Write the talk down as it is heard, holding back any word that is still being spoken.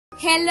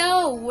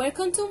Hello,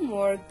 welcome to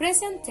more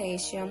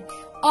presentation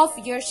of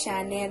your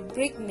channel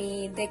Bring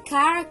Me the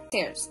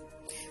Characters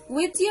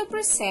with your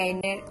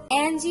presenter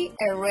Angie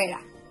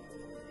Herrera.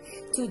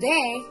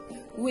 Today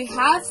we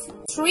have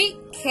three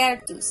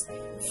characters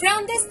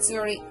from the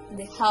story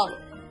The Hollow.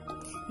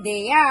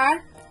 They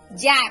are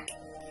Jack,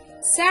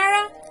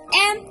 Sarah,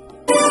 and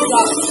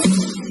Rob.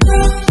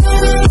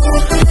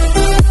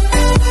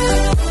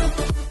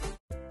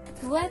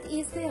 What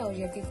is the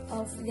objective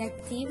of the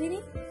activity?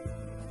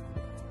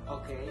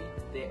 Okay,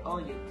 the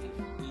objective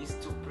is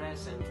to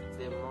present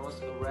the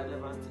most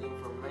relevant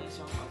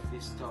information of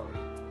the story,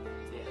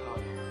 The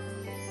Hollow.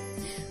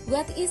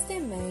 What is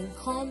the main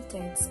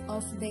context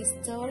of the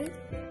story?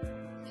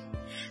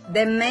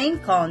 The main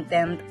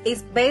content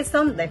is based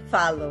on the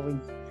following.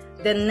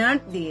 The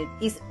Nerd Deed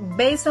is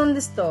based on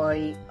the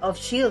story of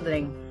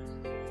children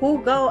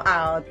who go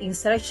out in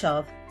search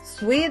of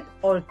sweets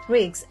or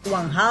tricks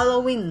one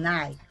Halloween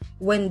night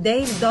when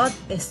they dot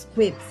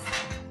squibs.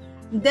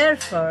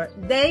 Therefore,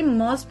 they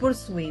must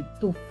pursue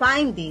to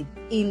find it.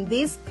 In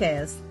this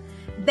case,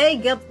 they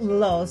get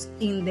lost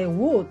in the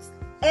woods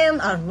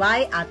and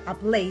arrive at a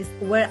place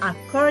where,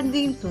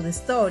 according to the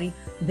story,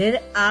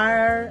 there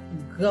are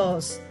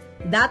ghosts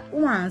that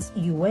once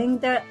you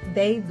enter,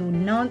 they do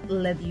not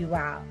let you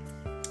out.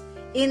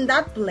 In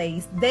that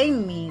place, they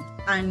meet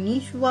an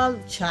unusual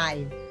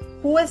child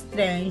who is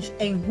strange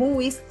and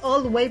who is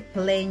always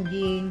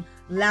playing,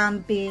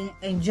 laughing,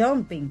 and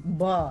jumping,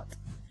 but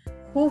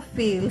who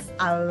feels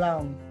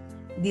alone.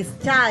 This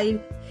child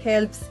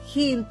helps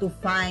him to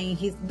find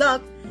his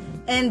dog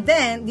and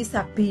then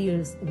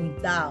disappears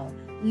without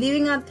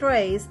leaving a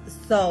trace,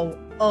 so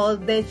all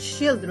the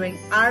children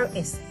are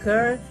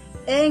scared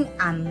and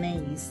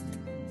amazed.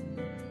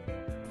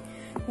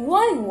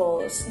 Why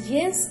was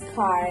Jack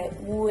scared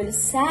while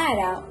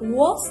Sarah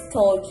was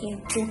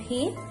talking to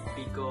him?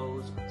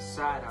 Because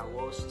Sarah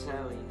was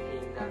telling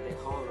him that the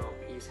Hollow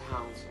is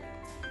haunted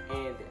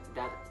and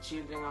that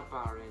children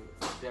apparent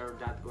there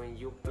that when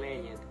you play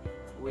it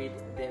with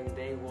them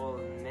they will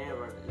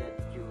never let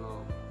you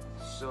go.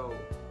 So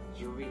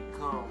you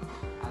become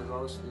a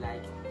ghost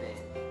like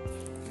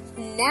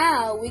them.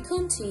 Now we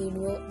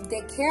continue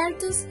the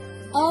characters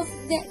of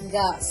the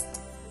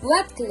ghost.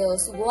 What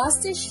clothes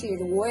was the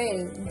child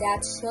wearing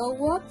that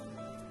showed up?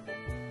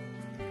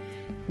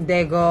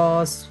 The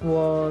ghost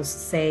was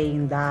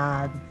saying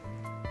that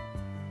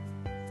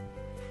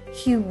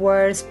he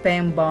wears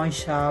pen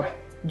bunch up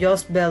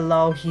just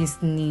below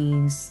his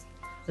knees,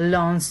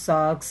 long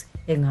socks,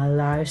 and a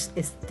large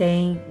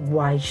stained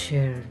white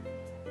shirt.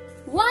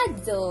 Why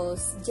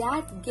does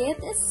Jack get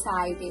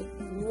excited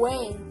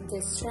when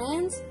the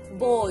strange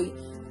boy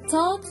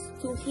talks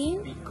to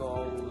him?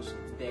 Because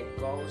the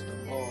ghost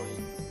boy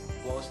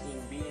was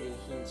inviting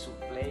him to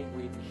play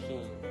with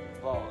him,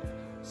 but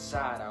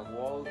Sarah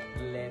won't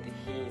let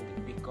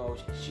him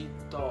because she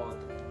told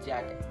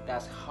Jack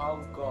that's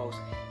how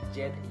ghosts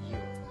get you.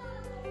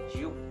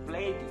 You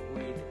played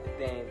with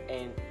them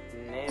and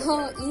never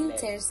Oh,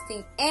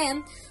 interesting.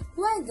 And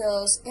why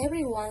does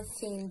everyone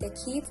think the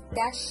kid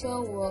that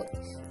showed up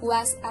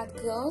was a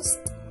ghost?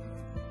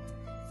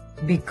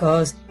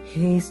 Because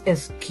his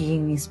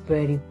skin is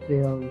very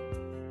pale.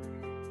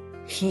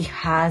 He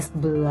has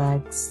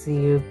black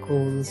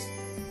circles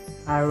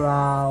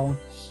around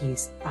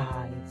his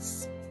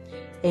eyes.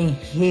 And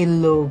he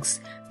looks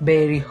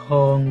very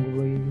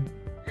hungry.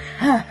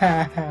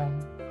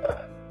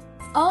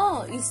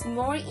 Oh, it's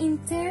more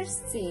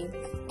interesting.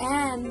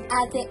 And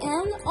at the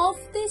end of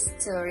the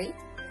story,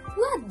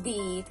 what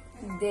did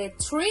the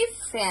three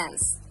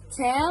friends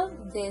tell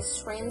the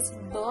strange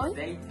boy?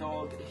 They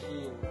told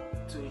him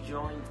to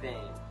join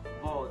them,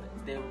 but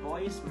the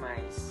boy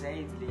smiled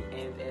sadly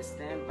and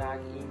stepped back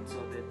into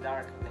the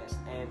darkness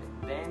and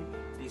then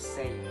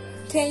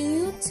disappeared. Can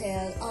you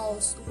tell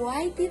us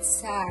why did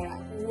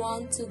Sarah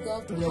want to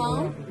go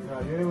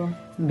home?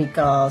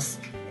 Because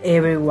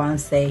everyone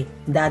said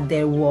that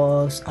there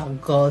was a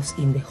ghost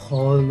in the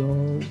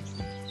hollow.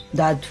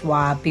 That's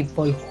why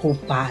people who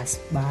pass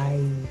by.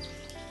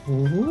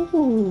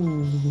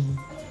 Ooh.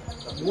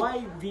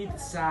 Why did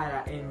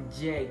Sarah and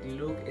Jake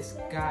look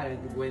scared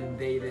when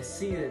they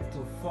decided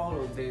to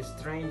follow the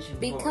strange boy?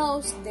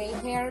 Because they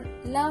heard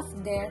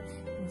laughter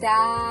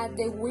that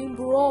the wind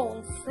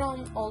blew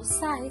from all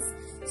sides,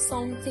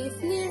 something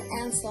near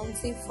and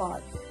something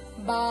far,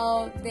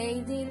 but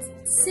they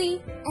didn't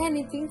see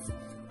anything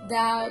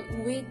that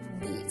with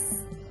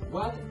this.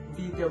 What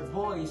did the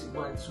boys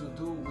want to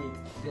do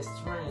with the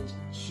strange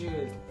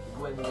child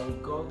when they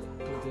got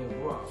to the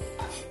rock?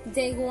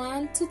 They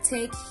want to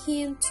take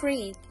him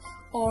trick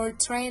or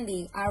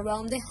trending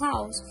around the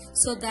house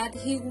so that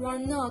he will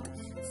not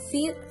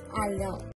feel alone.